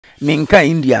menka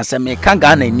India se meka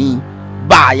Ghana ni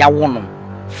ba ya wono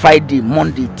Friday,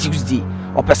 Monday, Tuesday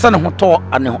o person ho to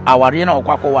ane aware na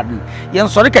okwakọ wade yen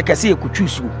sori kekese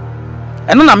ekutwusu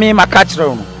eno na me maka kire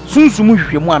no sunsumu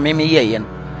hwehwemu a me ye no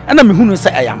ena me hunu se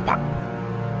ayampa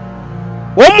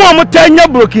wo mu amutanya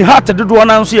broken heart dodo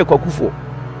na nso ye kwakufo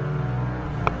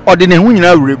ode ne hu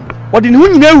nyina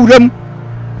awuram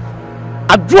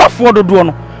adwoafo dodo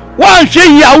no wan hwe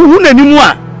yi a wo hu nanimu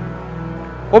a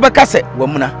wo beka se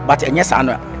wamuna but enye sa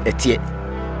no etie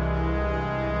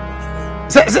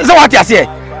se what you say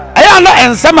aya na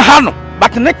ensem ha no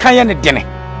but ne kan ye ne dene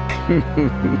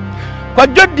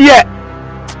Kojo die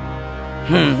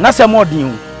na se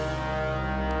modin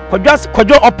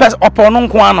Kojo opo no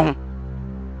nko an ho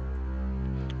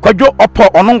Kojo opo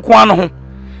ono nko an ho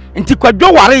nti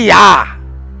Kojo ware ya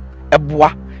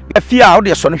eboa Afia wo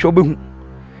de so no hwe obehu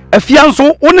Afia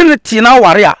nso woni ne ti na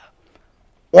ware a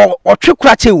o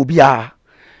twekura che obi a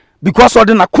because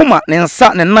odi na koma ne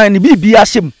nsa ne nan ne bibia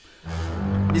hyem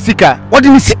isika odi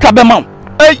ni sika be ma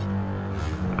ei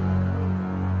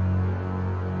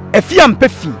Afia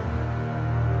mpefi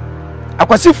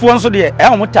akwasifo nso de e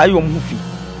omotaye omhufi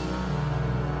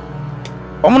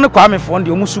omune kwamefo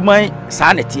de omusuman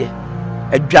saa netie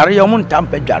adware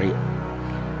omuntampa adware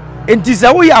enti se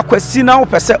wo ya akwasi na wo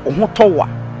pese ohotowa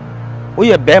wo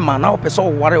ye bema na wo pese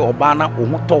wo ware oba na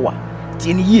ohotowa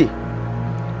tie ni yie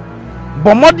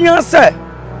bomodian se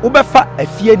wo befa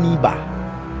Afia ni ba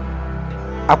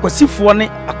akwasifo ne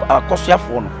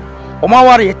akosoafo no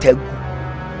omaware ye tagu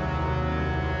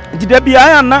enti da bia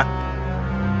ya na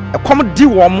ekom di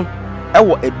wom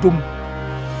ewo edom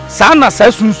saa na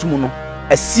saa sunsum no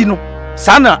asi no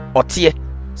saa na otie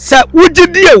se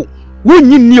wugidie o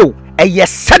wonyini o eye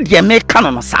sade me ka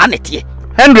no saa netie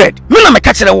 100 me na me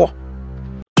ka kire wo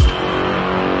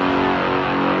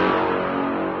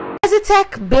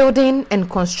Tech Building and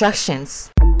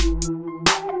Constructions.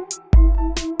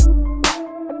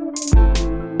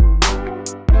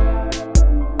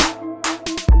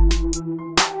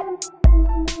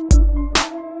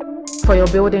 For your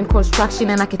building construction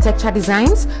and architecture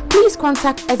designs, please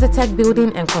contact Tech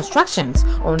Building and Constructions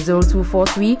on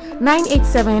 0243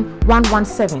 987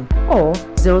 117 or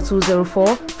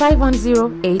 0204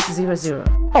 510 800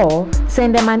 or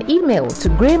send them an email to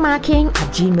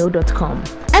graymarking@gmail.com.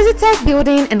 Tech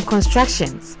Building and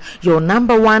Constructions, your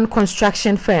 #1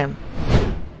 construction firm.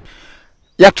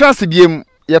 Ya transibiem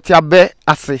yetiabe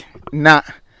ase na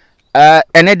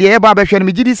ene de eba behwe no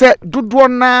megidi se dodo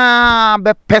na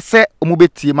be pese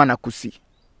omubetie ma na kusi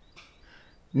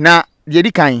na de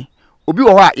di kan obi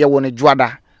wo ho a ye wo ne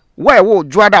dwoada wo ye wo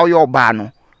dwoada wo ye oba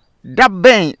no da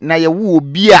ben na ye wo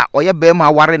obi a oye be ma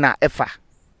ware na efa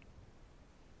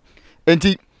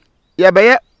enti ye be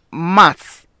ye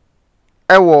maths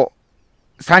ewo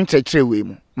sanchechre we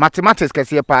mu mathematics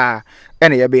kese pa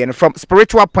ene ye be from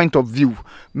spiritual point of view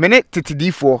mene Titi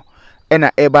Difou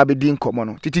ena eba be din komo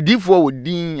no Titi Difou wo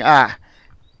din a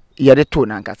ye de to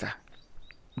na nkasa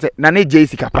na ne je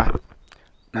sikapa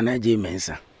na na je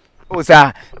mensa o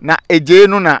sa na eje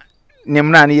no na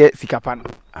nemna ne ye sikapa no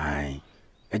ai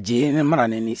eje ne mara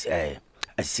ne ni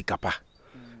sikapa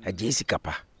eje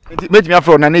sikapa metimi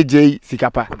afro na ne je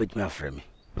sikapa metimi afro me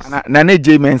na ne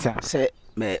je mensa se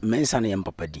mensa ne yem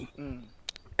papa din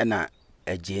ena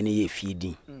eje ne ye fie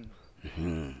din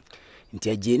nti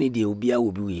eje ne de obi a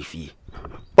obi we fie.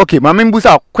 Okay, mama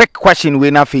mbusa quick question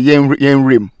we na fe yen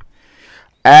rem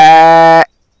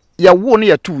ya wo ne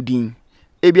ya tu din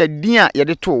ebia din a ye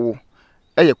de to wo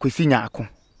ye Kwesi nyaako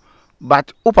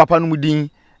but o papa no mudin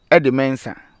e de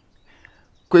mensa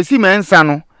Kwesi mensa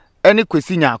no ene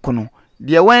Kwesi nyaako no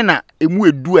de wen na emu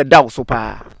edu eda wo so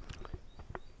pa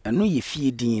eno ye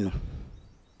fie din no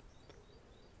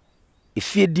e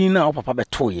fie din na o papa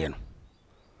beto ye no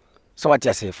so what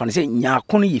you say fan say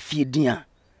nyaako no ye fie din a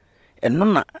eno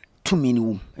na tumi ni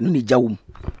wum eno ni jawum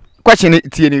question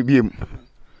tie ne biem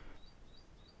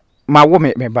ma wo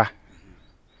me ba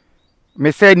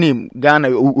me say nim Ghana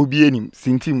obi enim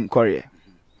sintim Korea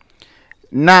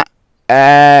na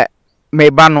me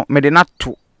ba no me de na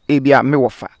to ebia me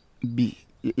wofa bi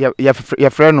ya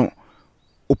frɛ no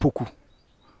opoku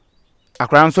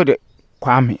akra nso de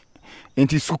kwame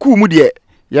enti school mu de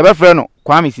ya be frɛ no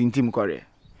kwame sintim Korea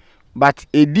but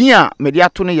edin a me de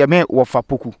ato no ye me wofa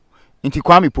poku enti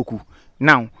kwame poku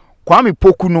now kwame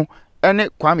poku no ene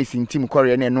kwame sintim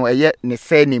Korea ne no eye ne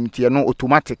surname tie no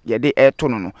automatic ye de eto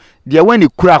no no de wani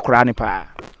kura kura ne pa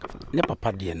ne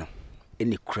papa de no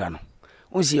ene kura no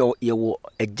onsi ye wo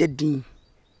ejadin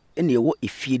ene ye wo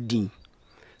efiedin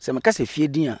se me ka se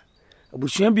fiedin a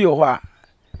abusua bi ho a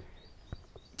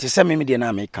te se me de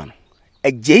na me ka no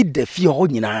eje da fie ho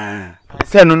nyina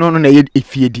se no na ye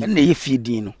efie di na ye fie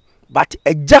di no but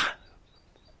eja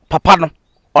papa no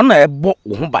ona ebo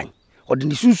wo ho ban ode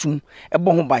ni sunsum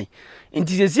ebo ho ban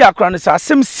nti sesi akra no sa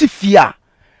asem si fie a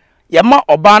ye ma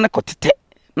oba ne kotete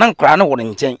na nkra ne wo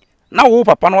nchen na wo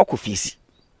papa no akofisi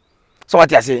so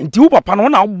what you say nti wo papa no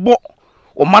na bo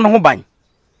o ma no ho ban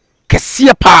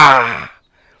kese pa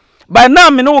by now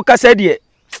me no wo kasa de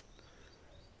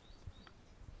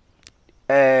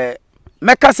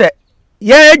meka se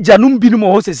ye janum binum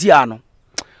ho sesi ano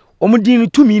omudin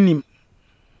tumi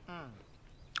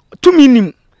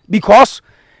nim because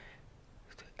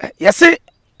yese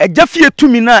ejafie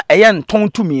tumi na eye nton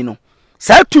tumi no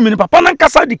sa tumi ni papa na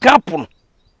nkasa di kapo no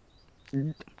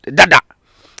dada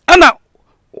ana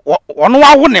ono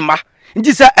wa wo ne ma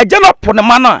nti se ejana po ne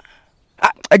ma na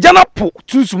ejana po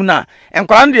tunsum na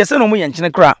enkwara no de se no mo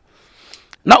yenchene kra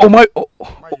na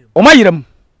oma yiram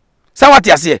sa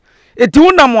wati ase eti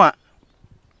wonam a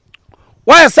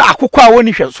wa sa akokwa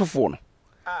woni hwe sofo no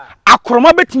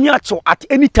akroma betimi acho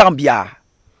at any time bia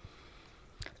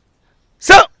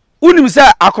sa unim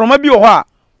sa akroma bi wo ho a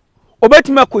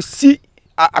obetimi akosi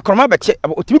akroma beche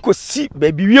otimi kosi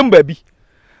baabi wiem baabi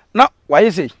na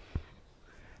waye sei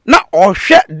na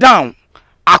ohwe down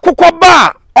akokwa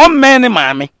ba omen ne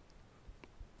maame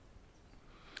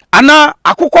ana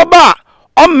akokwa ba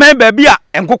omen baabi a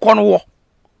enkokọ no wo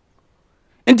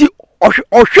nti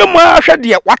ohwe mu ahwe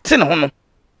de wate ne ho no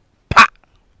pa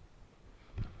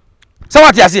sa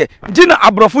wate ase nti na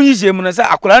abrofo yije mu no sa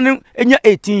akora ne enya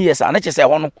 18 years ana chese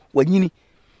ho no wanyini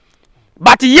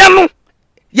but ye no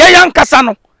ye yankasa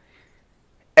no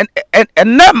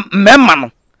en memma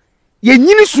no ye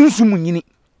nyini sunsum nyini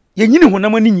ye nyini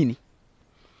honam ani nyini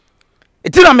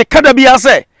etina me kada bia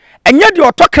se enya de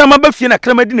otokrama ba fie na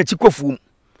krama di na chikofuum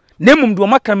nemum do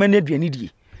makrama na aduani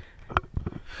die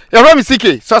Romy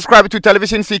CK, subscribe to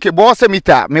Television CK. Boss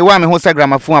Emita, me wa me ho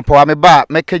Instagram afun apo me ba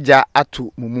me keja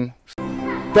atu mumu.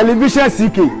 Television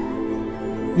CK,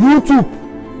 YouTube,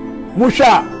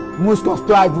 Musha,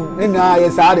 subscribe na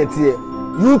yes tie.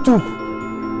 YouTube,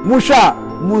 Musha,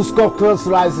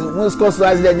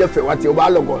 subscribe dey jefe what you ba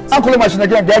logo. Akolo machine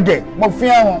again gege, mo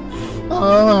fian won.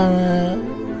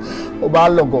 O ba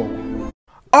logo.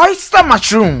 Oyster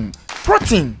mushroom,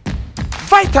 protein,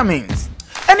 vitamins,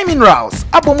 any minerals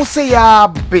abomu say ya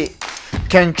be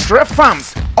Kentre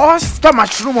Farms oyster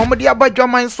mushroom omodi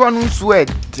abadwaman so anu so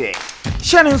ede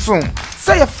shenin so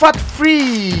say fat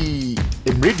free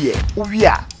emredie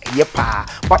owia ye pa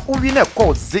but owi na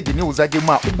call zigi ni uzage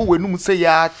ma ubo wenum say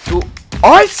ya to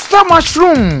oyster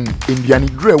mushroom indiani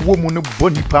dre wo mu no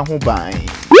boni pa ho ban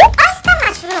oyster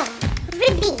mushroom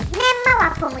ribi nemma wa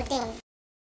pomodin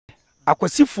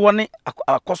akwasifo ne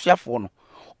akosoafo no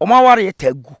omaware ye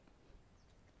tagu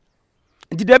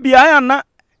nti da bia na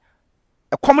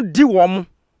ekom di wom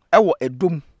ewo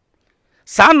edom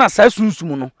saa na saa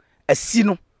sunsum no asi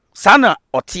no saa na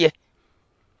otie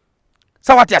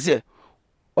sa wate ase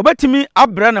obetimi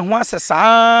abre ne ho ase saa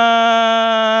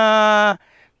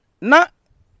na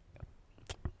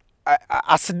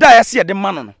aseda yase de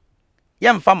mano no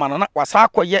ye mfa mano na wasa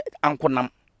akoye ankonam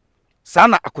saa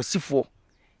na akosifo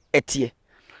etie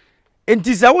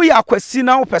enti za wo ya akwasi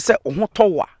na wo pese ho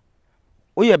towa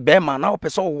oye bema na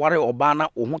opese oware oba na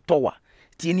ohu towa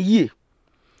tie ni yie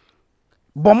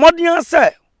bomodian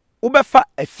se obefa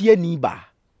afia ni ba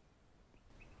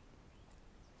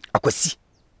akwasi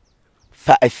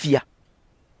fa afia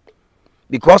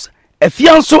because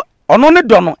afia nso ono ne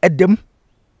do no edem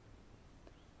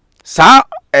sa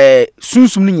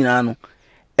sunsum ni nyina no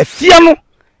afia no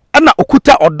na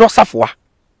okuta odo safoa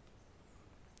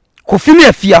kofini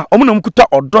afia omo na okuta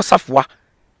odo safoa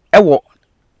ewo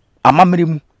amamere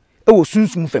mu ewo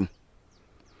sunsum fam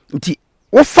nti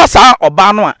wo fa saa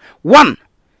oba no a one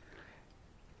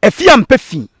afia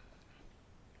mpefi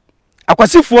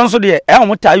akwasifo nso de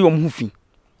omotaye omhu fi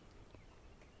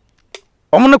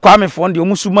omne kwamefo de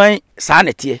omusuman saa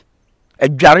nete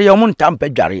adware omonta mpa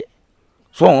dware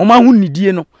so omahu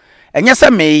nidie no enye se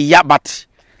me ya but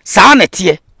saa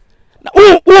nete na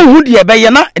wo de be ye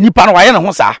na nipa no waye ne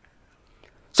ho saa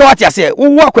so what you say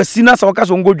wo akwasi na so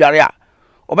okaso ngo dware a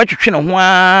obetwetwe ne ho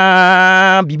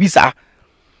a bibisa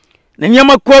na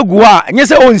nyama ko agu a enye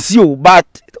se onsi o but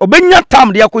obenya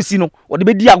tam de akosi no ode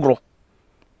be di agro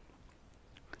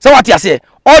so what you say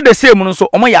all the same no so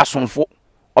omo ya sonfo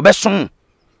obeson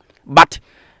but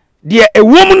de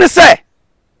ewom ne se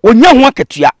onya ho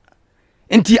akatua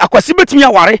enti akwasi betumi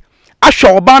aware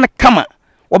ahwe oba ne kama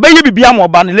obeye bibia ma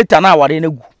oba ne later na aware na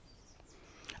gu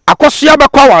akoso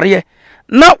abekwa aware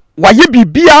na waye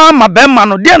bibia ma be ma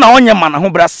no de na onye ma na ho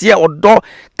brase odo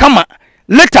kama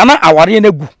later na aware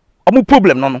na gu omu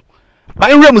problem no ba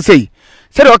enwura mu sei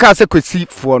said o ka say Kwesi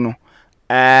fo no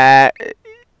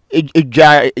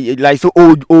like so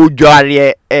old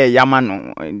jare yama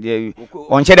no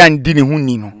on cheda ndi ne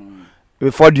hunni no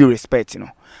before due respect no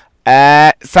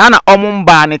sana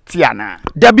omumba ne tiana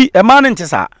dabi e ma no nte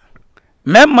sa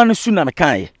memma no su na me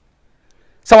kan ye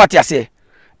sa wate ase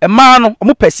e ma no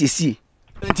omu pasiesie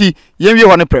nti yenwie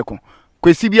ho ne preko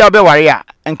Kwesi bia be ware a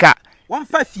nka won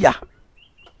fa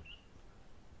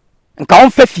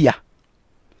fia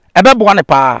ebe bo ne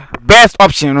pa best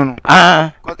option no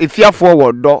if you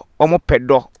forward do omo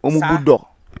pedo omo budo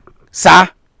sa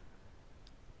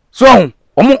so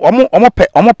omo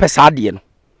pe sa de no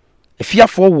afia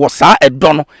forward sa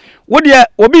edo no wo de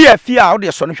obi ya afia wo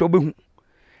de so no hwe obehu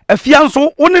afia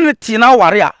nso woni ne ti na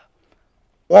ware a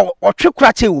o twe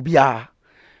kura che obi a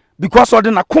because o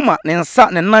de na koma ne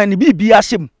nsa ne nan ne bibia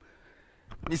hyem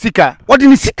ni sika wo de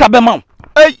ni sika be ma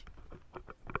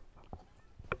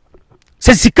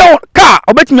se sika ka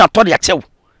obetimi atode achew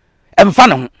emfa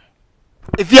ne ho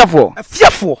efiafo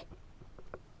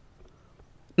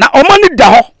na omani da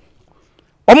ho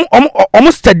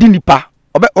omo study nipa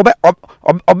obe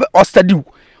study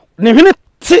ne hwene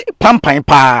ti pampan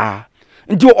pa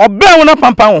nti obe wona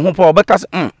pampan ho pa obeka se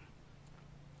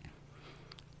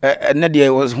ne de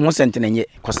ho sentenenye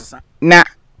kosesa na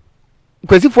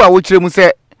Kwesifo a wo kire mu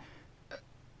se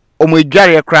omo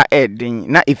edware kra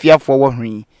edin na efiafo wo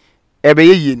hwen ebe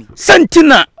ye ni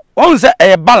sentina on se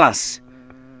balance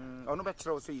ono be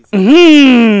kire o se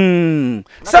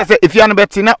say efia no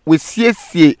betina we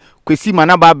siesie Kwesi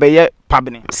mana ba be ye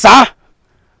pabne sa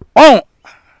on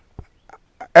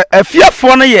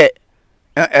efiafo no ye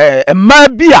ma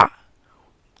bia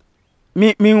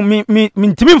mi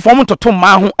ntimi mfom toto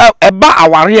ma ho eba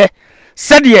aware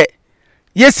se de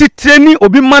yesi training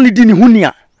obi man di ni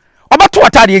hunia obato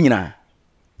atade nyina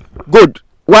good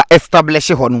wa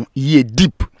establish ho no ye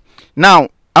deep now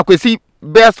Kwesi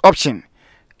best option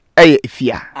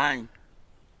efia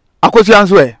Kwesi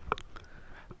anso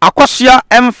akosua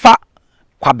emfa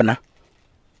kwabena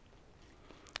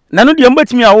nanu de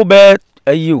mbatimi a wo be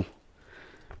ayiu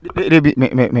debi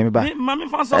me ba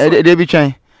debi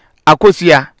twen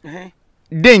Kwesua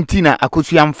dentina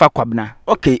Kwesua mfa kwabena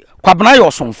okay kwabena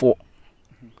yo somfo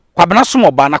kwabena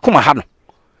somo ba na koma ha no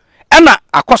ena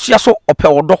Kwesua so ope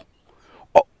odo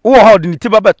wo ha de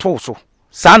ntiba beto so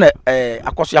sa na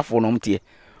Kwesua fo no mtie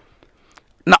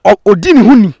na odi ni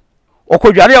huni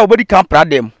okodware a obodi kan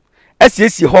pradem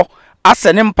asiesie ho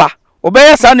asene mpa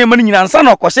obeye sa na mani nyina nsa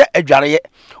na okose adware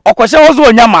okose ho zo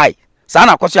onyamai sa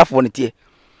na Kwesua fo no tie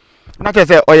na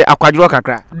tese oye akwadwo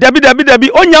kakra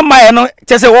dabi onyamai no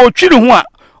tese wo twiri ho a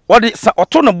wode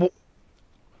oto no bo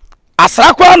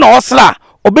asra kwa na osra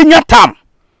obenya tam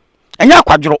enya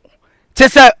akwadwo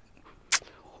tese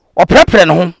oprepre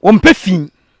no ho wo mpe fin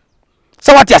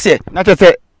sa wate ase na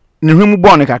tese ne hwemu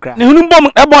bon kakra ne hwemu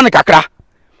bon kakra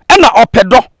ena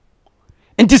opedo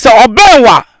nti se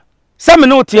obenwa se me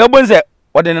no tie obonze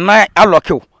ode ne nan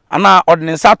alokew ana ode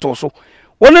ne nsa to so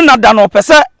woni nada no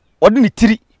pese ode ne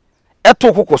tiri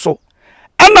eto kokoso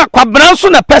ena kwabran so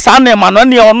na pesa na ma no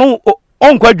ne ono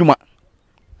onkwa adwuma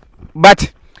but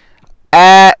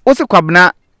osi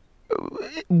kwabna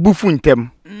bufu ntem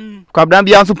kwabna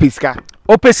bia nso peska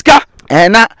o peska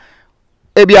na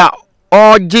ebia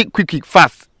oji quick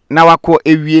fast na wako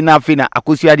ewie na afi na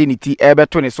Kwesua de niti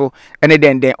ebeto ne so ene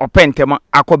denden opentem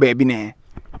akoba bi ne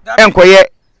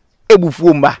enkoye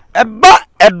ebufuo mba eba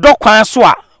edo kwan so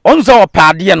a onzo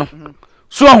opade no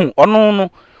so hu ono no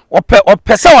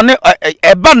opese one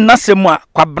eba nnasemu a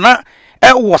kwabena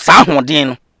wo sa hoden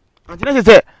no antina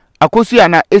se Kwesua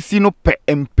na esi no pe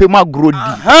empem agrodi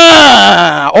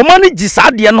o mani gi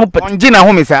sa de no pe ongi na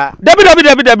ho me sa dabi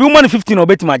o mani 15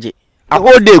 obetimaje a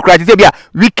whole day cry say bia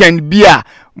weekend bia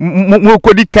mo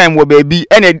kodi time wo baby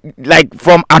and like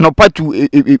from anopa to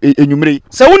enyumre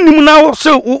se wonnim na se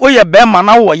wo ye be ma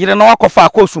na wo yire na wakofa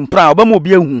akosum pra obama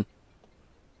obi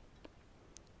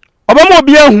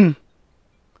ahu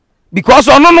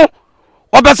because ono no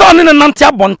obese ono ne nante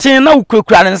abonten na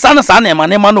ukura ne nsa na sa na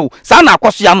ema no sa na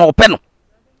Kwesua no ope no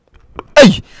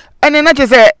ene na che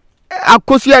se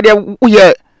Kwesua de wo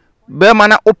ye be ma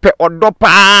na ope odo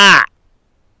pa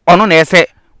ono na ese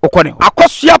okone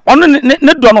Kwesua ono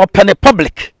ne do no ope ne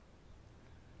public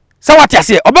sa wati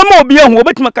ase obama obi ahu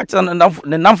obetima ka kira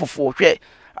ne namfofo hwe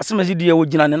asemasi de wo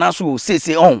gina ne naso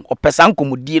sese on opesa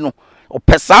nkomodie no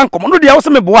opesa nkomo no de wo se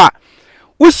mebo a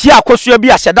wo hia Kwesua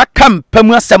bi ahyeda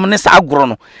kampamu asem ne sa agoro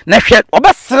no na hwe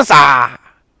obesere sa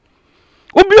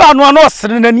obi anu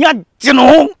osere na ni agye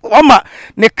no oma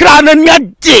ne kra na ni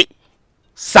agye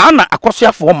sa na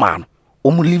Kwesua fo ma no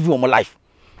omu live omu life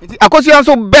Akosua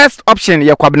so best option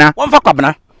ye kwabna. Won fa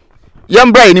kwabna.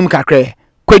 Yambra enim kakra.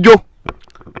 Kojo.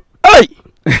 Hey.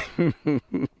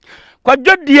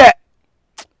 Kojo die.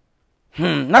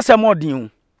 Na se modin.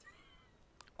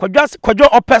 Kojo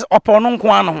opo no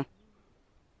nko ano.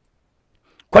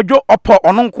 Kojo opo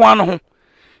ono nko ano.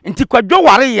 Nti kojo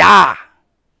ware ya.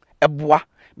 Eboa.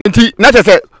 Nti na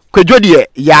se kojo die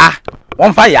ya.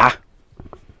 Won fa ya.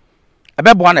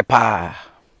 Ebeboa ne pa.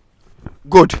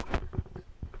 Good.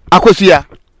 Akosua.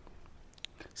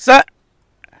 Sa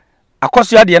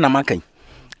akosua de na makan.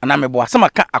 Ana meboa se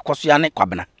maka akosua ne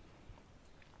kwabena.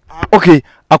 Okay,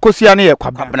 akosua ne ye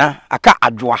kwabena aka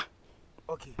adwoa.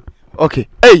 Okay.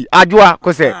 Hey, adwoa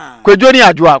kose. Kojo ni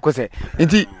adwoa kose.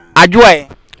 Nti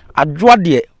adwoa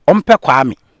de ompe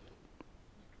kwame.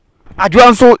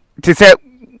 Adwoa nso te se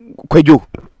kojo.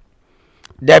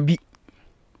 Dabi.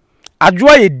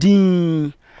 Adwoa ye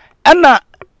din ana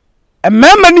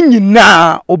emema ni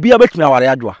nyina obi abetumi aware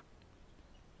adwoa.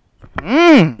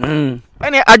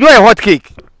 Ene adwoa ye hot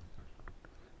cake.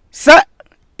 Sa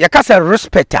yakasa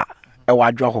respecta e wa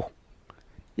adwoa ho.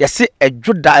 Yesi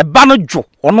ejuda eba no jo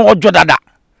ono ojo dada.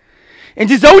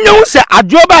 Enti se unya hu se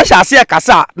adwoa ba hya ase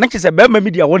yakasa na kise be ma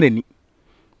media wonani.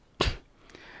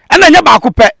 Ana nya ba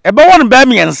ko pe ebe won ba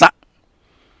miensa.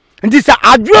 Nti sa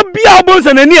adwoa bia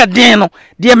obonsa nani eden no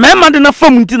de mema de na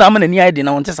fam nti na ma nani ayede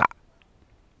na wonte sa.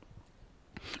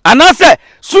 Anase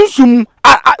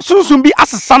sunsum bi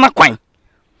asesa na kwan.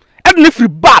 Edna free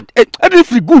bad, edna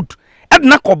free good.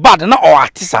 Edna ko bad na o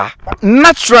atisa.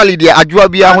 Naturally the adwoa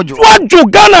bia hojo. Adwo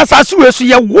Ghana sasu wesu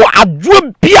ye wo adwoa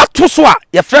bia to so a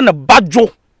ye frɛ no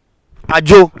badwo.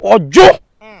 Ojo.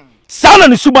 Sana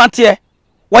ni subante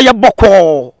wo ye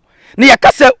bokɔ. Ne ye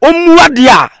kase omuade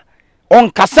a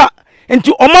on kasa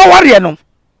enti oma ware no.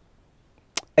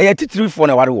 Eye titirifo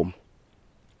na ware wom.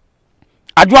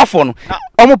 Adwoafo no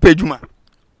omo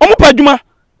padwuma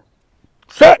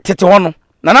se tete hono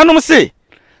nananom se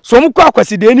so omo kwa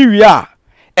Kwesi de ni wi a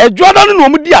edwoda no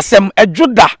omo di asem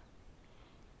edwoda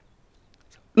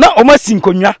na omo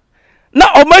sinkonwa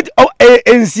na omo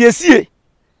ensiesie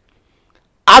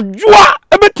adwoa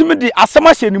ebetimi di asem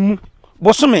ahye ni mu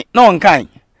bosome na onkan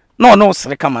na ono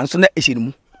sere kama nso na ehye ni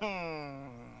mu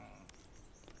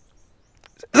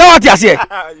zawati ase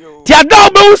ti ada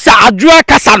obewu sa adwoa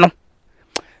kasa no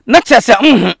na chese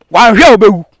wan hwe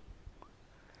obewu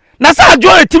na sa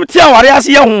adwoa timti aware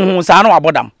ase ye honhon sa na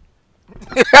wabodam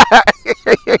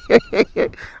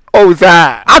oh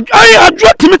sa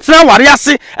adwoa timti aware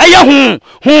ase eye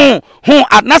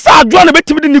na sa adwoa na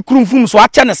betimi ni kurumfum so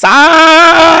ache ne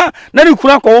sa na ni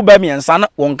kura ko wo ba miensa na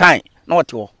wonkan na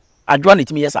wote ho adwoa na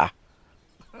timi ye sa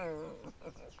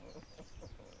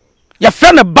ya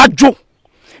fe ne badwo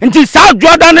nti sa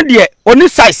adwoa da ne de oni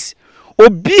size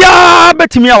obia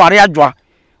betimi aware adwoa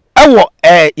ewo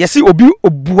yesi obi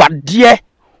obuade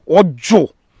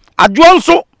ojo adwoa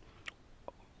nso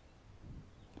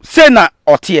se na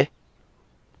otie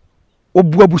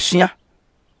obuabusua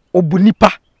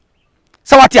obunipa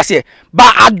sa wate ase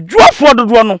ba adwoa fo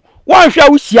dodo no wan hwa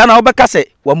wusia na obeka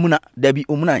se wamuna dabi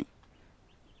omunan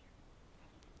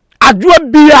adwoa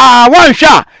bia wan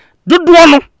hwa dodo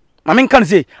no ma menka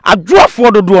se adwoa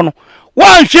fo dodo no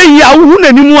wan hwa yi a wu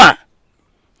nanimu a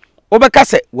obeka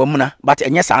se wamuna but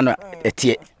enye sa no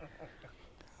etie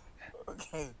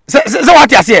se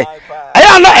wate ase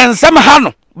aya na ensem ha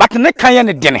no but ne kan ye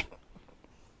ne dene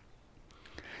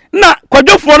na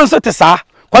kwadwofo no so te sa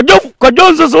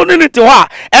kwadwo nso so ne te ho a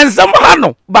ensem ha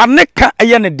no ba ne kan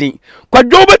ye ne den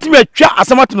kwadwo betimi atwa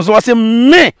asamato so wase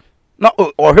me na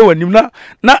ohwe wanim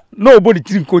na obodi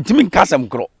tiri kontimi nkasam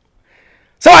kro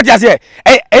se wate ase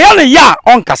eya ne ya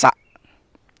onkasa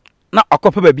na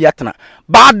akopa ba bia tena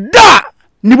bada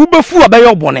ni bubefu abaye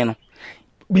obone no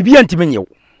bibia ntime nyew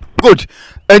good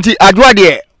enti adwoa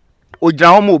de ogyina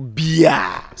ho mo bia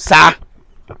sa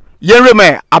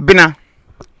yenreme abena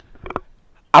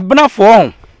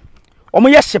fo omo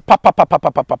ye hye papa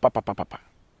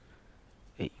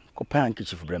ko pa anki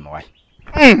chief brema wai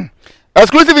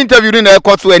exclusive interview ni na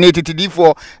ekoto ene Titi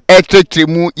Difou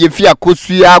mu yefi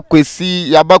akosua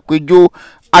Kwesi yaba Kojo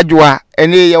adwoa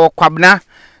ene ye kwabna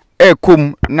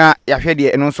ekum na yahwe de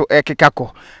eno nso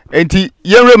ekekako enti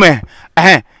yenreme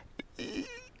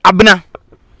abena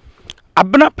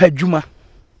padwuma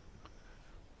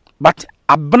but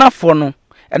abena fo no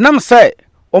enam say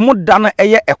omo da na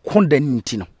eye ekonda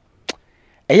nti no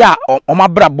eya omo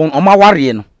abrabon omo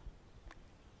aware no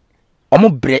omo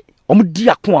bre omo di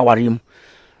akon aware mu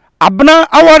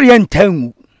abena aware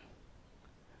ntanwu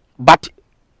but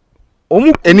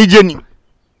omo enije ni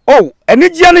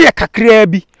enije no ye kakra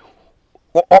bi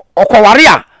okwaware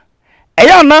a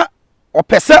eya na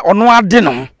opese ono ade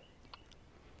no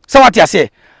se wate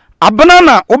ase abena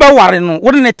na wo be ware no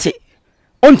wo ne te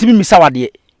ontimi misa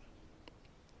wade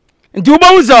nti wo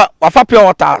ba uza wafa pia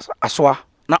wata asoa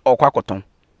na okwa koton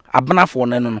abena fo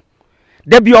no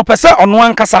da bi opese ono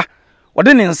ankasa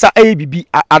wode ne nsa bibi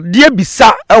ade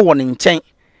bisa wo ne nchen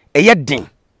eye den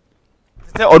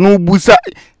se ono busa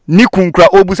ni kunkura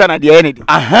obusa na de ne di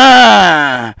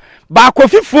aha ba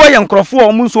kofifuo ye nkrofo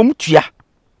o mu nso mutua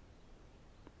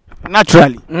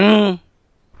naturally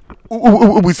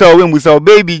ubusa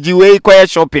baby jiwe koye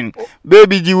shopping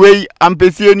baby jiwe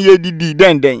ampesie ni edidi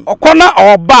den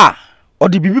okona oba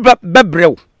odi bibi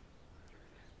bebrew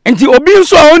enti obi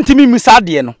nso a ontimi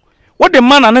misade no wode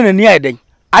mana na nani ayeden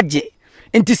age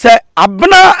enti se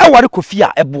abena aware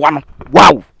kofia eboa no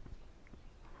wow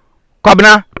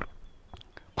kwabena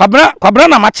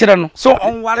na machire no so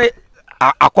onware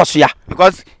akosoya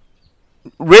because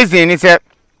reason is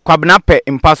kwabena pe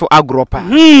impaso agropa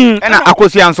ena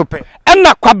akosoya nso pe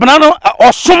ena kwabena no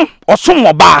osum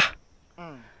oba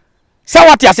sa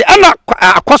wati ase ena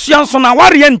akosoya nso na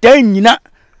ware nta nyina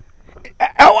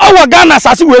awa Ghana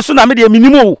sase we so na me de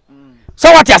minimo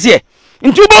sa wati ase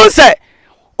nti bo nse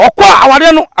okwa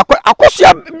aware no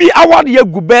akosoya bi aware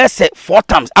agube se 4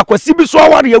 times akwasi bi so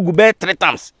aware agube 3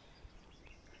 times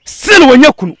still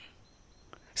wonya kunu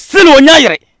still wonya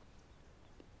yere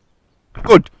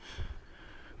good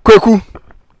Kweku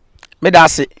me da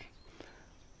ase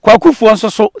kwaku fo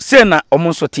nso so se na omo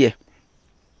nso te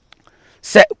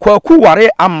se kwaku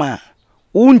ware ama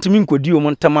wuntimi nkodi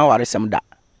omo ntama ware sem da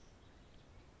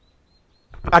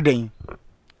aden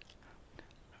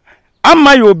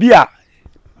ama yo bi a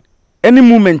any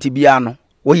moment bia no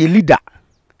wo ye leader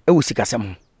e wo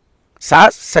sikasem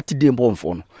sa Saturday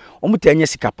mbonfo no omo tanya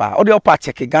sikapa o de opa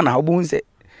check Ghana obo nse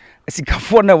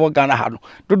sikafo na wo Ghana ha no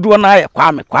dodo na aye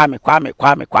kwame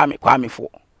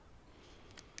fo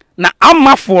na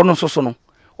amafo no soso no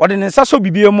o de nsa so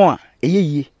bibie mu a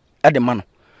eyeye ade ma no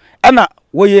ana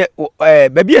wo ye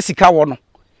baby asika wo no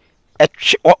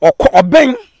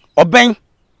oben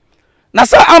na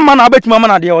sa amma na abetima ma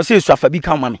na de o se suafa bi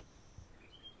kan ma me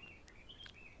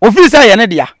ofisa ye ne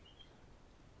dia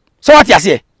so what you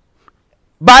say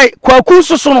by kwaku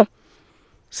soso no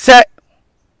se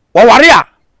waware a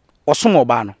osom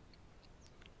oba no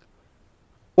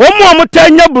omo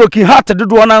amutanya broken heart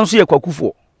dodo na nso ye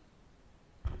kwakufo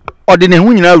ode ne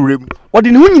hu nyina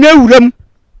awuram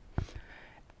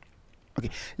okay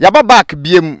yaba back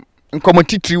biem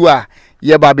nkomotitiriwa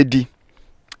ye ba bedi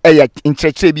eya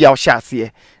inchreche bia o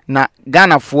hyase na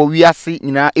Ghana fo wiase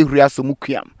nyina ehuri asomu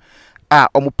kuam a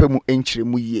omopemu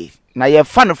enchiremu ye na ye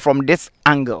fan from this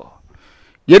angle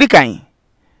yedi kan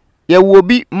ye wo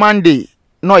bi Monday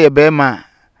no ye be ma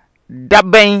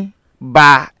daben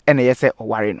ba ene yese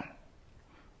oware no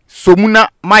somuna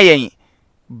mayen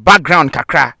background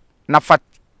kakra na fat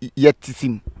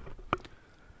yetisim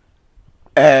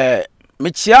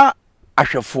mechia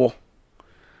ahwefo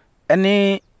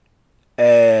ene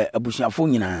abusuafo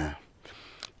nyina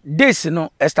days no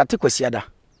start kwasiada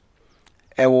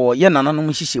wo ye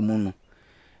nananom hihye mu no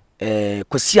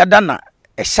kwasiada na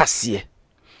ehyase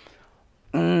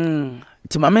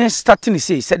timame starting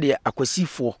say said de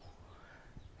akwasifo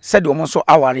said omo so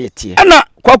aware tie na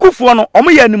kwakufo no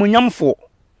omo ya animunyamfo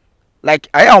like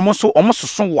aya omo so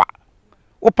wa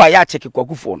opa ya check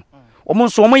kwakufo no omo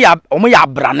so omo ya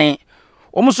brane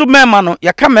omo so mema no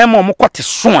ya ka mema omo kote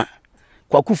so a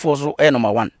kwakufo so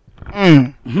number 1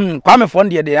 kwame fo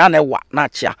ndie de ana wa na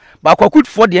chia ba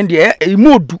kwakufo de ndie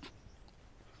emodu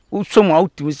usomu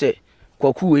autu se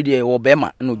kwaku we de wo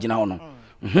bema no gina ho no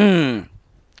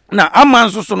na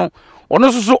amanso so no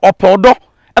ono so opodo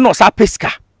na osa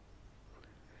peska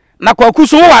na kwaku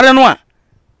so ware no a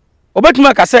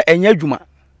obetuma ka se enya adwuma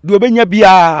de obenya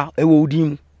bia ewo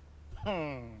udim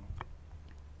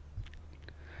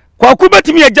kwaku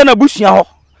betumi agya na busua ho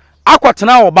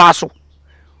akwatena oba so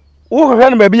wo hwehwe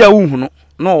na bia wo hu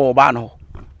no oba no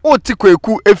o ti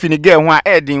Kweku efini ge ho a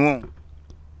edin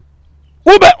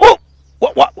wo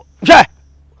je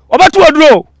obetu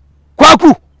oduro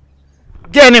kwaku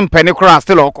ge ni mpeni kra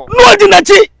still oko no di na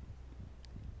chi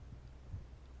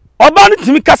oba no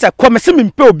timi kasa komese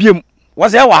mpe obiem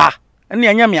was e wa ene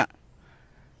anyamia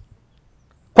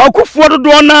kwaku fo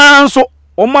dodo na nso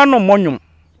o ma no monyum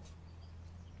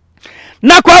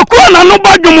na kwaku na no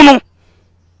badwum no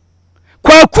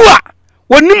kwaku a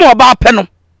wonim oba pe no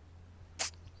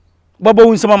baba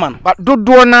won sama man ba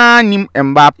dodo na nim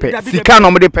emba pe sika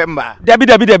no mde pe mba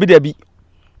dabi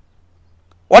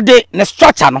ode ne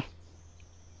structure no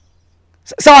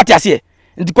sa wati ase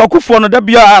nti kwaku fo no da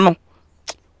bia no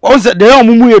won se de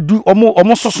omumu edu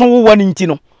omo soso wo wani nti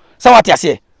no sa wati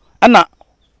ase ana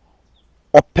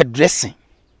ope dressing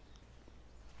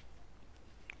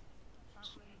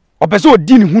opeso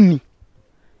odi ne huni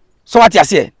so what you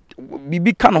say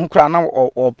bibi ka no ho kra na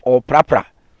o prapra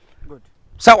good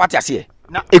so what you say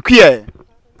na ekue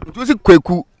ntusi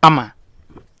kweku ama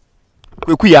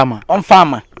kweku yama on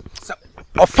farmer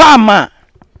o farmer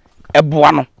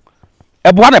eboa no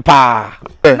eboa ne pa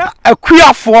na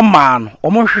akuafo ma no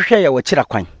o mo hwehwe ye wakira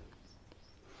kwan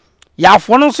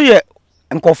yaafo no so ye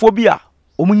nkofo bi a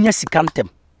o munya sika ntem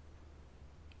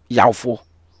yaafo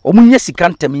o munya sika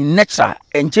ntem in natural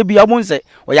enche bi amonse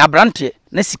o ya brante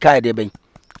na sika ye de ben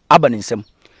aba ne nsem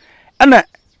ana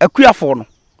akuafo no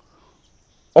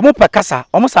o mo pekasa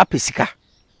o mo sa pesika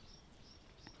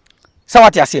sa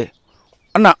wati ase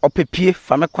ana opepie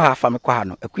famekwa ha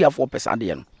no akuafo pesa de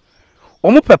ye no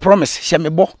o mo pe promise hye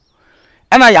mebo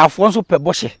ana yaafo nso pe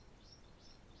bo hye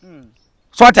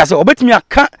so wati ase obetimi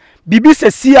aka bibi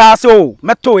sesi aso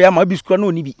meto ya ma biskura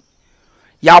no ni bi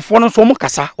yaafo no so mo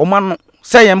kasa o ma no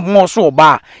se ye mo so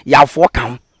oba yaafo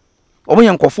kan o mo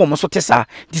yankofo mo so tesa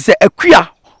di se akua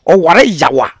o ware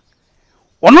yawa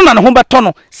ono na ne ho beto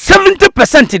no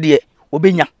 70% de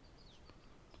obenya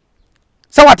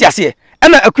sa wati ase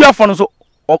ana akua fo no so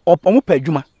o mo pa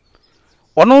adwuma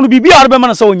ono no bibi a be ma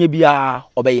no se onye bia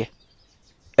obeye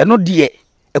eno de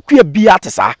akua bia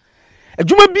tesa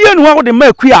adwuma bia no wo de ma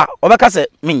akua obeka se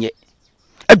menye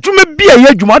adwuma bia ye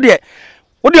adwuma de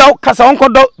wo de kasa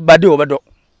wonkodo bade obedo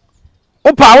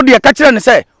opa wo de ka kire ne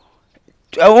se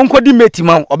wonkodi meti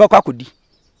ma obekwa akodi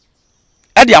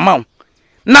e de ama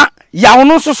na ya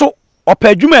wono soso opa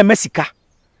adwuma emasika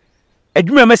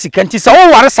nti se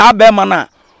wo ware sa ba ma na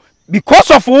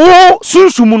because of wo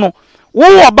sunsumu no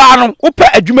wo oba no wo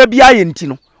pa adwuma bia ye nti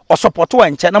no o support wa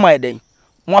nche na ma yeden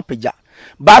mo apagya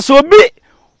ba so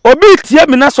obi tie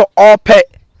mi na so ope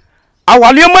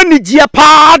awale ma nigie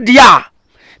pa dia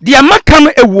de maka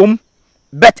no ewom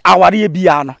bet aware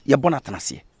bia no ye bona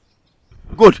tenase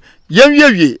good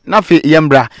yenwie na fe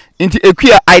yembra nti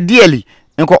ekua ideally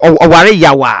nko oware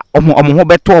yawa omo ho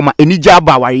beto ma enija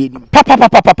aba aware ni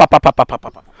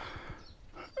papa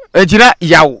ejira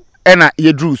yaw ena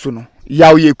yedru so no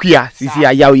yaw yekua sisi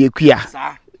ya yaw yekua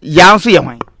ya nso ye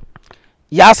hwan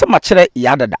ya se ma kire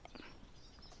ya dada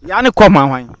ya ne koma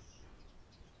hwan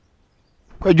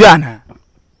Kojo ana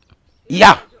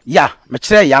ya me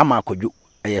kire ya ma Kojo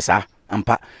eyesa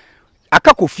ampa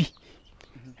aka Kofi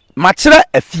ma kire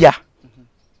Afia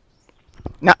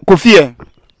na Kofi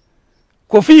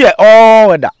ye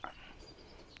weda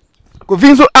Kofi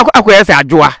nso akoyese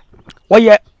adwoa wo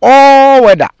ye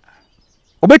weda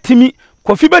obetimi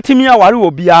Kofi betimi aware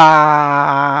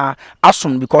obia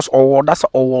asom because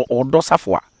odo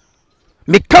safoa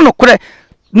me ka no kure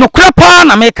pa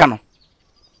na me ka no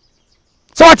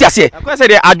so what you say akwese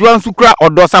de adwoa nso kura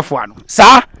odo safoa no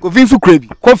sa Kofi nso kura bi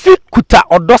Kofi kuta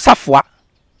odo safoa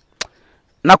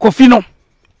na Kofi no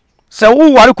se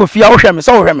wo ware Kofi a wo hwe me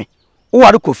se wo hwe me wo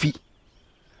ware Kofi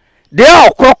de a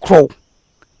okrokro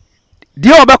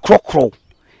de obe krokro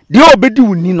de obedi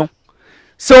wuni no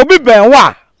se obi ben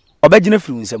wa obegine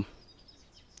firi nsem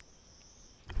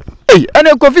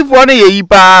ene Kofi fo no ye yi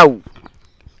pa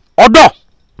odo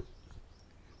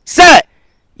se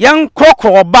yan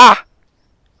krokro ba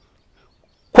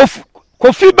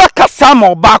Kofi ba kasa ma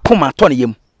oba koma to ne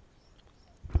yem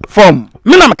form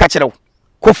me na me ka kire wo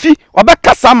Kofi oba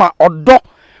kasa ma odo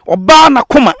oba na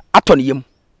koma ato ne yem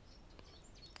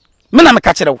me na me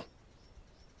ka kire wo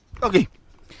okay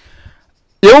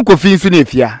ye Kofi nso na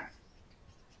Afia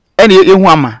ene ye hu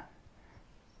ama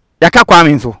yaka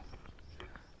Kwame nso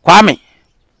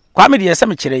Kwame de yesa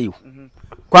me kire yi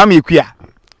Kwame ekua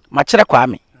ma kire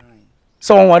Kwame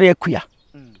so won ware ekua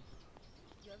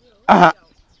aha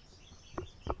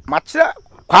ma kire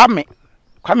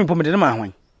Kwame pomede na ma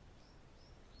hwan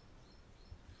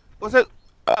o se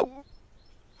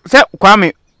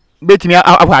Kwame betimi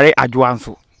aware adwoa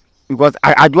nso because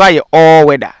adwoa ye all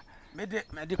weather me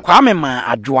de Kwame ma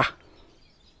adwoa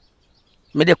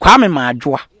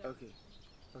okay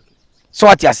so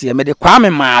what you say me de Kwame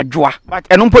ma adwoa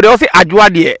but eno mpo de o se adwoa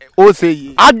de o se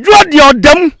yi adwoa de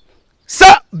odam se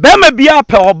be ma bia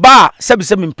pe oba se be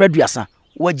se me mpraduasa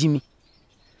wagimi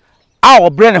a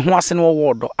obre ne ho ase ne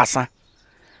wo do asa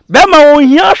be ma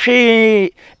ohia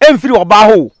hwe emfiri oba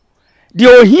ho de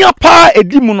ohia pa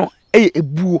edimu no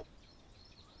ebuo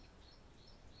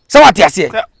se what you say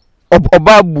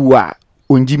oba bua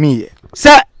onjimi ye se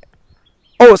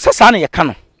oh se sa na ye ka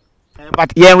no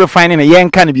but yen refining na yen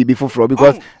kan bi foforo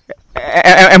because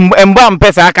emba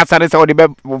mpesa akasa re se o de be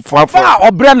foforo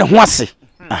obre ne ho ase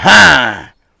aha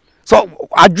so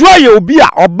adwoa ye obi a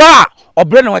oba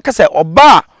obre ne ho ka se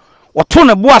oba oto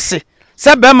ne bo ase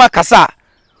se be ma kasa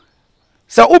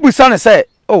se obusa ne se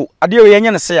oh ade o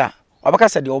yenye ne se a wabaka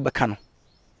se de obeka no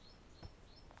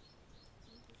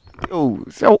oh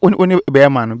se oni be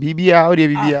ma no bibia o de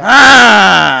bibia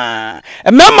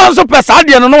emema so pesa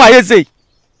ade no wa yesei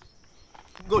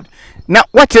good na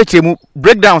wacheche mu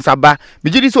breakdowns aba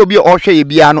bigidi so obi o hwe ye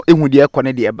bia no ehu de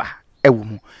ekone de eba ewu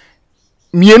mu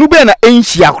mienu be na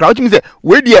enhia akora wo timi se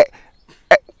we de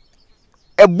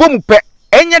ebom pe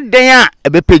enye den a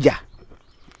ebepeja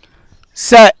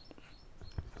se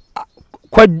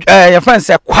ya fan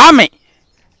se kwame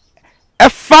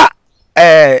efa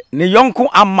ne yonko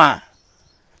ama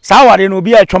saware no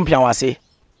obi a champion wase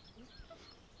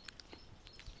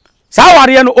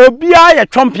saware no obi a ya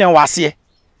champion wase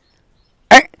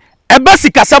ebe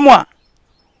sikasamo a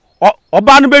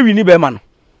oba no be wini be ma no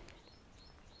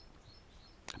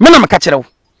mena me ka kirewo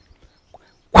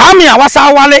kwame a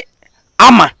wasa wale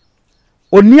ama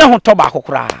oni ahoto ba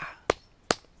kokora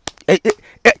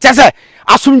chese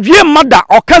asumdwie mada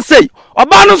okasei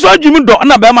oba no so adwumi do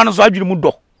na be ma no so adwumi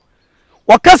do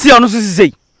okasi onu so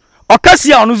sisei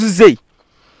okasi onu so sisei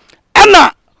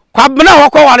ena kwabena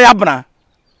hokọ ware abena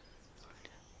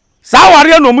sa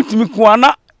ware no mutimi ku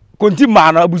ana konti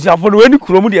ma na abusiafo no weni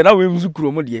kurom de na we musu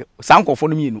kurom de sankofo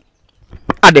no mienu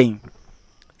aden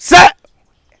se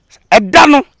eda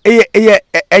no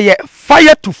eye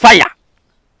fire to fire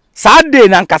sa de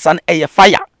na nkasa eye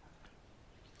fire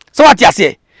so what you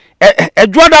say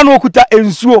edwoda no okuta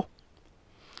ensuo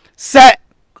se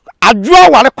adwo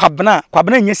wale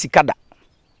kwabena nya sikada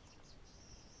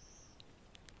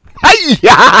ai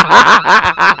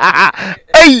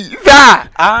ai za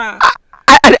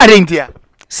adentia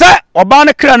se oba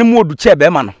ne kra no mu odu che be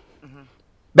ma no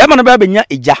be benya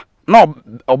eja na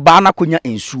oba na konya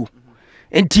ensuo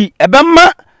enti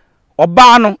ebema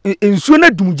oba no ensuo na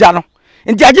dumja no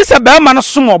enti age se be ma no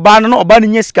som oba no na oba no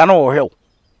nya sika no wo hwew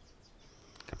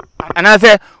ana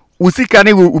se usika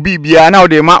ne ubi bia na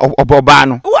ode ma oboba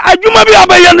no adwuma bi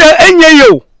abaye na enye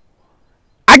yo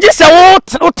age se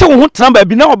wo te wo ho tena ba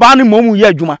bi na oba no momu ye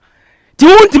adwuma ti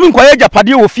wo ntimi nkoye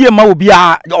japade wo fie ma obi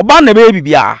a oba na be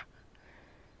bibia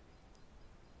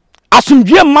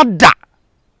asumdwie mada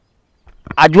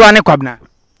adwoa ne kwabna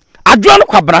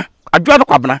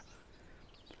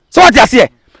so what you say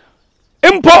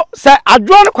impo se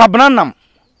adwoa ne kwabna nam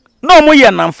na omo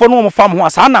ye namfo no omo fam ho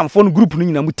asa namfo no group no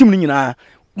nyina mutim no nyina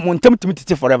mo ntem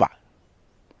titi forever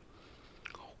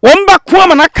womba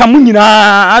kwama na kam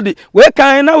nyina ade we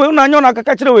kan na we na anyo na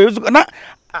kaka kire we na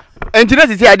entina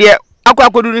sisi ade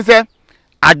akwakodu ni se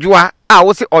adwoa a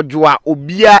wo se odwoa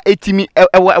obia etimi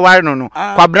ware no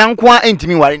kwabna nko a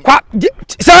entimi ware kwa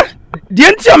se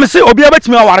die ntia me se obia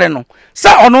betimi ware no se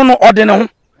ono no ode ne ho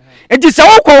enti se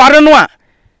wo kwa ware no a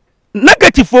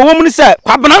negative wo mu ni se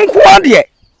kwabna nko ade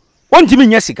wontimi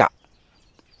nya sika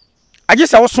age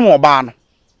se wo som oba no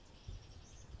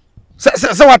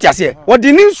se what you say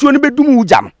wodi ni nsuo ni bedum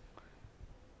uja no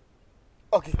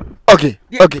okay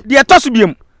de tosu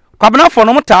biem kwabna fo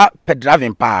no mta pe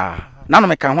driving pa na no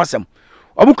me kan ho asem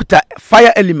obukuta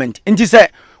fire element nti se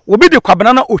obi de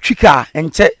kwabna na otwika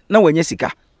enche na wanya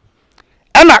sika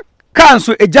ena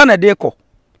kanso eja na de ko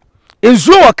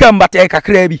ensuo wo kan bata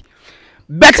kakra bi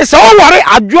bete se wo ware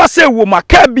adwo se wo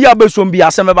maka bia besom bia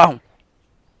asem ba ho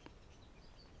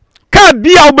ka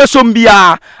bia obesom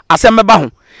bia asem ba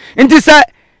ho nti se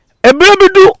ebere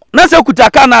bidu na se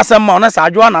kutaka na asem ma na se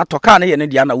adwo na atoka na ye ne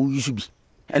dia na wo yusu bi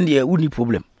ende wo ni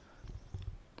problem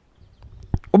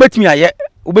obetimi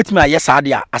aye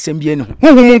saade a asem bia ne ho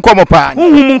huhum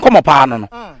nkomo pa no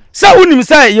se unim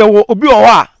se ye wo obi wo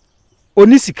a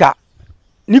oni sika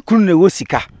ni kunu na wo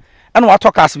sika ana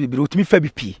watoka ase bibire otimi fa bi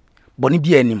pie boni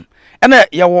bia anim ana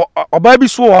ye wo oba bi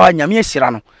so wo nyame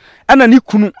ahira no ana ni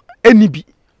kunu eni bi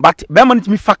but be man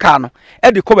timi fa ka no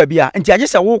e de ko ba bia nti age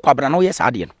se wo kwabra no ye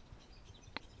saade no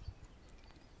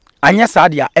anya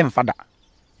saade a emfada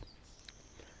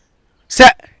se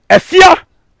afia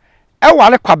e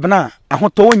wale kwabna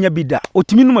ahoto wonya bida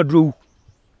otimi no maduro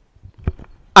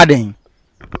aden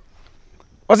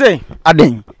ose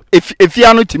aden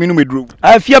efia no timi no maduro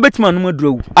afia betima no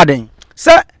maduro aden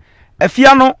se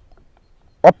afia no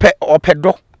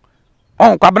opedo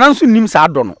on kwabna nso nim sa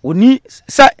do no oni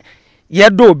se ye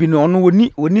do bi no no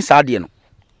oni sa de no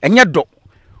enye do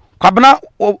kwabna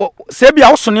se bia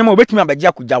wo sone ma obetimi abaji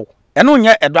akugyawo eno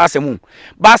nye edo asemu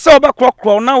ba se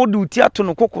obekrokro na wo de uti ato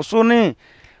no kokoso ne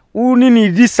uni ni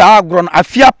di sa agro no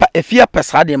afia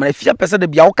pesa de ma afia pesa de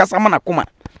bia wo kasa ma na koma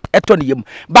eto ne yem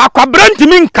ba kwabra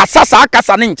ntimi nkasa sa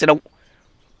kasa ne nkire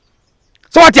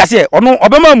so what you say ono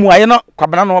obema muaye no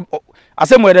kwabra no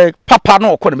asemu de papa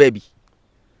no okọ na ba bi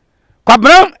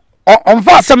kwabra on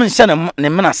fa asem nhyɛ ne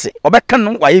menase obɛka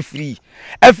no waye free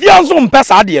Afia nso mpɛ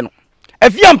saa de no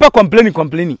Afia mpɛ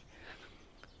complaining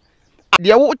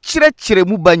de wo kyerɛkyerɛ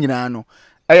mu ba nyina no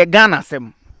ɛyɛ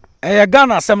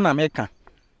Ghana asem na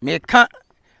meka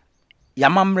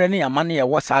yamamre ne yamane ye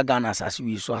wo saa Ghana asase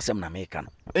wi so asem na meka no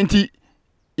enti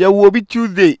ye wo bi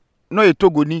Tuesday no ye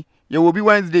Togoni ye wo bi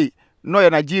Wednesday no ye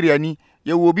Nigeria ni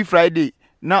ye wo bi Friday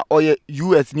na oye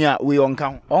US ni a we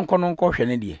onka onko no nko hwe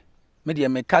ne de me de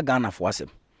meka Ghana fo asem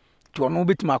ti ono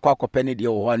betima akọ ne de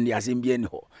ho ne asem bi ani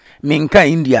ho menka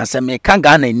India asem meka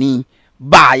Ghana ni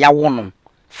ba ya wono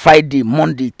Friday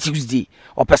Monday Tuesday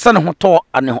opese ne ho to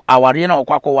ane aware na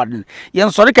okwa wade ye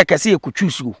nsore kekese ye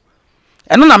kutwusu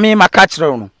eno na me maka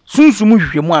kire no sunsumu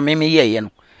hwehwemu a me ye no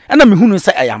ena me hunu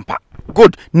se ayampa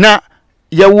good na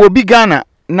ye wo bi Ghana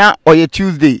na oye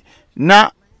Tuesday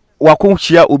na wako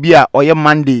hia obi a oye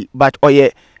Monday but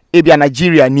oye ebia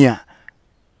Nigeria ni a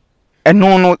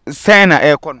eno no sen na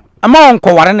ekọ no ama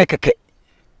onko ware ne keke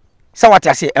sa wate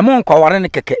ase ema onko ware ne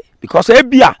keke because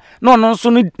ebia no no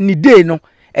nso ni day no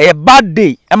a bad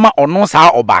day ema ono saa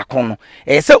obako no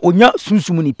se onya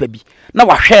sunsum ni pa bi na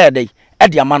wahwe dey e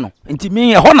de ama no nti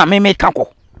me ho na me ka ko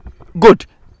good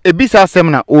ebisa asem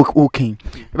na okay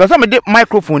because me de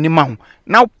microphone ni ma ho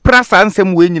na prasa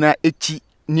ansem we nyina echi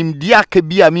nimdi aka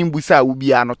bi a membusa wo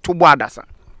bia no to bo adasa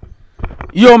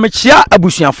yo me chia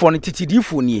abusuafo no Titi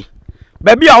Difou nie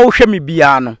ba bia wo hwe me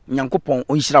bia no Nyankopon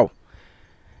onhyira wo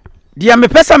dia me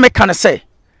pesa me kan se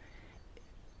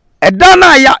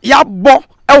edana ya bo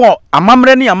ewo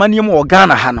amamre ne amaniam wo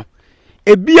Ghana ha no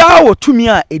ebia wo tumi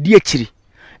a edi akiri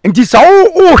nti sa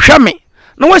wo hwe me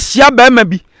na wasia ba ma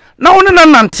bi na wo ne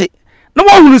nante na wo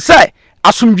hunu se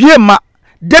asomdwie ma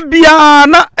da bia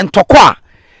na ntoko a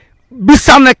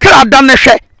bisa ne kra da ne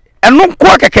hwe eno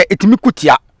nko keke etimi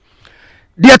kutia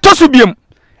de toso biem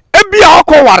ebia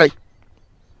akọ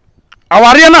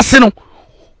aware na se no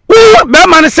wo be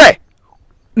ma ne se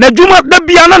na djuma da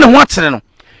bia na ne ho akere no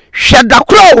hwe da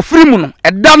kra ofiri mu no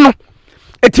eda no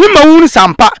etimi ma wuru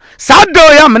sampa saa da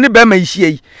ya me ne be ma yihie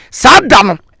yi saa da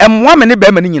no emwa me ne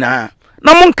be ma ne nyina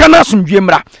na monka na asomdwie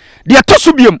mra de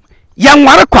toso biem ye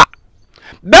nware kwa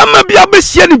be ma bia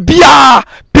besie ne bia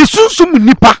pesunsum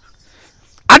nipa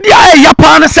ade a ya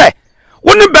pa ne se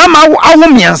woni be ma awo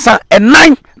miensa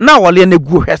enan na wole na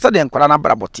gu hwese de nkora na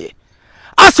brabote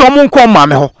ase omo nko ma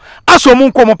me ho ase omo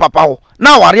nko mo papa ho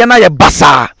na ware na ye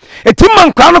basa etimma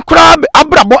nkora no kora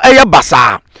abrabo eye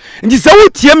basa nji se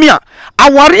wotie mi a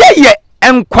aware ye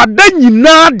enkwada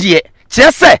nyina de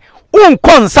kire se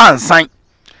wonko nsansan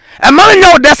emma nya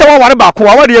wo de se ware ba ko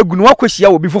ware agunu wakohia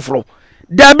obi foforo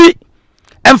dabi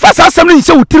emfasa asem ni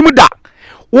se wotirimu da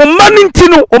wo mani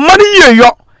ntino wo mani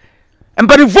yeyo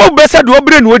empanifo besa de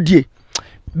obre na odie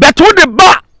beto de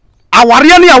ba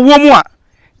aware ne awo mu a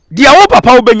de awo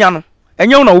papa wo benya no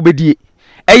enye wo na wo bedie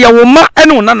eye wo ma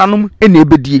ene wo nananom ene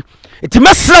ebedie enti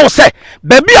mesra wo se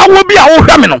ba bi awo bi awo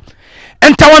hwa me no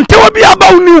entawante wo bi aba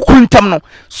wo ni kuntam no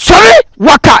sore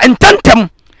waka entantem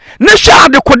ne hwa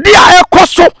de kode a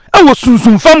ekoso ewo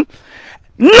sunsunfam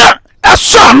na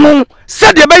eso no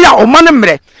se de be ya o ma ne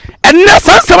mre enne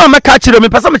sansama meka kire me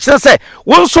pesa me kire se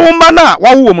won so ma na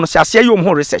wawo mu no se yom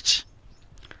ho research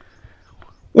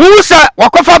wo se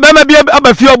wakofa ba ma bi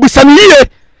abafi obusa ne yiye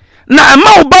na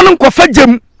ema oba no nkofa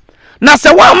gem na se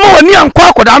wa ma woni anko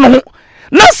akoda no ho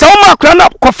na se o ma akra na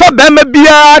kofa ba ma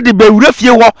bia de bewura fie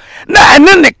ho na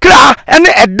ene ne kra ene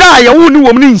eda ya wo ni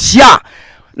wom ne nhia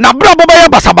na bra boba ya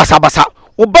basa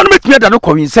oba no betumi da no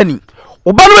kɔwinsani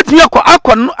oba no betumi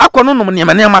akɔ no nom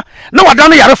nema na wada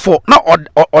no yarefo na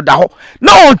oda ho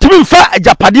na ontimi mfa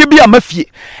ajapade bi amafie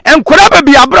enkora ba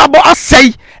bi abrabo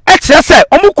asɛi ekire sɛ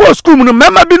omo kɔ school mu no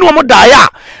mema bi no omo daaya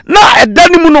na ɛda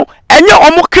ni mu no enye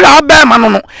omo kra ba ma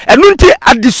no enu nti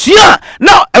adesua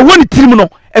na ɛwɔ ni tirim no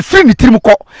efiri ni tirim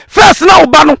kɔ first na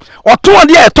oba no ɔto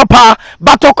ade etopa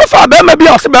but okofa ba ma bi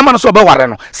a ɔse ba ma no so ɔbɛware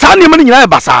no saa ne mu no nyina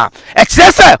ɛbasa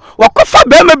ekire sɛ wakofa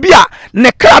ba ma bi a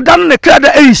ne kra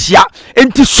da ehia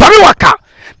enti sɔre waka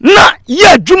na ye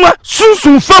adwuma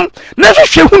sunsunfam na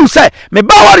hwehwe hunu se me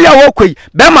ba ware a wokoi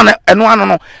be ma no eno ano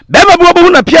no be ma bi obo hu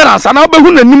na appearance na obo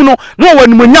hu na nim no na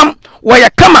wanimonyam wo ye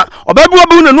kama oba bi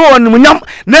obo hu na no wanimonyam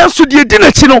na enso die di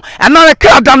na chi no ana ne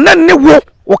kra da na ne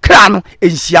wo kra no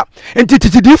enhia enti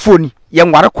Titi Difou ni ye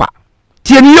nware kwa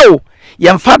tie ni yo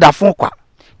ye mfada fo kwa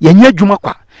ye nya adwuma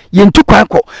kwa ye ntu kwan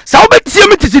kwa sa wo betie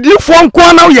me Titi Difou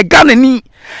nko na wo ye Ghana ni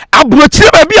abrochire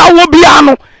ba bi awo bia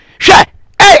no hwe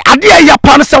ade ya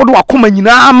pan se wo akoma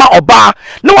nyina ma oba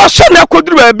na wo hye na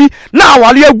koduru ba bi na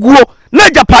awale aguo na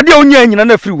japade onya nyina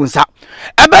na firi wonsa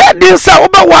ebe din sa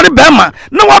oba ware bema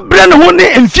na wa bre ne ho ne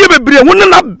enfie bebre ho ne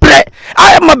na bre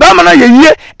ay ma bema na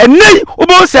yeye enei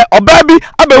obo se oba bi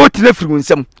abewoti na firi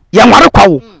nsem ye ware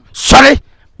kwawo sori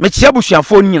me chia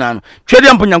busuafo nyina no twede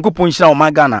ampo Nyankopon hyira o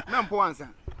ma Ghana na mpo ansa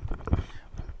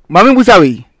mame busa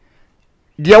we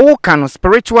dia wo kan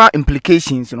spiritual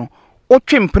implications no o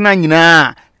twempena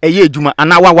nyina eye adwuma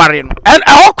ana waware no en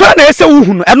okra na ese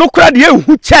wuhu no enokra de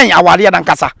ehu chen aware ya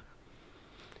dankasa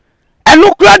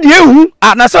enokra de ehu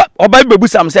na so oba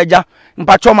bebusam seja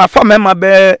mpacho ma fa mema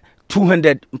be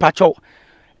 200 mpacho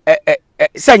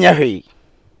senya hwe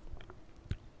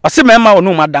ose mema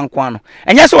onu ma danko ano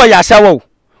enye so ya ashawo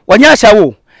wonya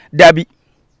ashawo dabi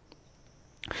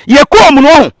ye ko mu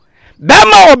no be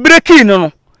ma obreki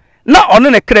no na ono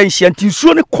ne kra nhia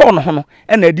ntinsuo ne ko no ho no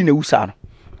na adi na wusa no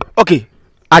okay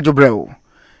ajobreo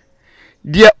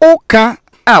dia oka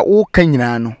a oka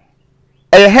nyina no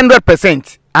 100%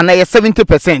 ana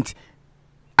 70%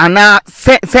 ana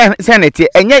senate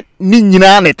enye ni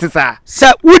nyina na tesa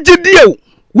sa wugidie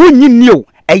wunyinio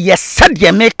eye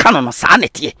sade me kan no sa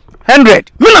nete 100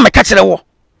 me na me ka kire wo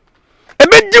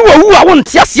ebeji wo wu a wo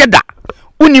ntiase da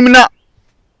unim na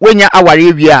wenya aware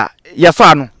ewia yeso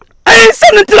ano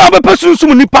se ntira obepa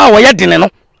sunsum nipa wo ye dene no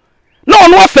na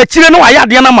ono afa kire no aya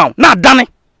de na ma na dane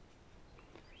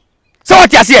se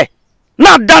what yase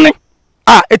na dane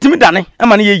etimi dane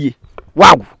ama ne yeye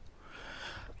wagu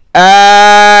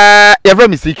yevra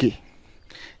misiki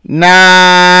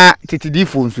na Titi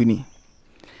Difou nsuni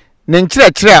ne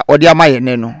nkyerɛkyerɛ odi amaye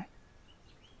ne no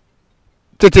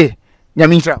Titi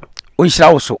nyaminhira o nhira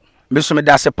wo so me so me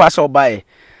da se pass obae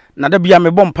na da bia me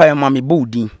bɔ mpa ma me bɔ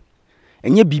odin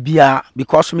enye bibia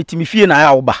because me timi fie na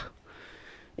ya wo ba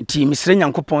nti misre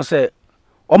Nyankopɔn se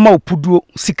ɔma opuduo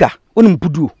sika onim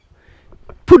puduo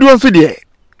nso de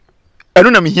eno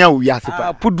na mehia wo wiase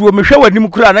pa puduo mehwe wanim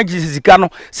kura na gisika no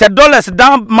se dollars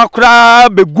dan makura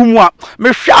begumu a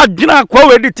mehwe adwena kwa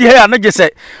we ti he ya na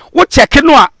gise wo check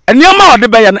no a enioma ode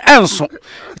be ye no enso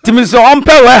timi so on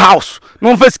pay warehouse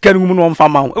no mfa sika ngum no mfa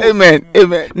ma ho amen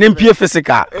ne mpie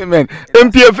physical amen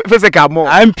mpie physical mo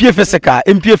mpie physical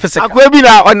akwa bi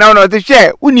na ona no te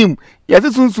hwe unim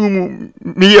yase sunsun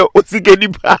miye osikedi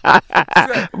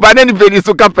ba na ni peni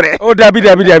so kapre o dabi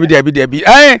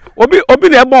obi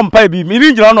na ebom pa bi mi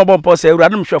ri njira no bom pa se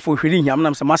awurade mhwefo hweri nyam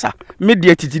nam se masa me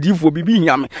de Titi Difou bi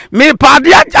nyame me pa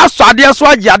de asade so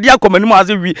age ade akomanim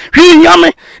aze hwi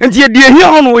nyame nti de ehia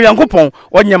hono Yankopon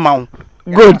onye ma wo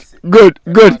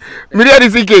good media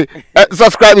CK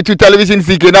subscribe to television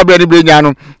CK na brand brenya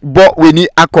no bo weni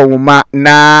akọwoma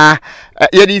na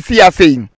ye di see saying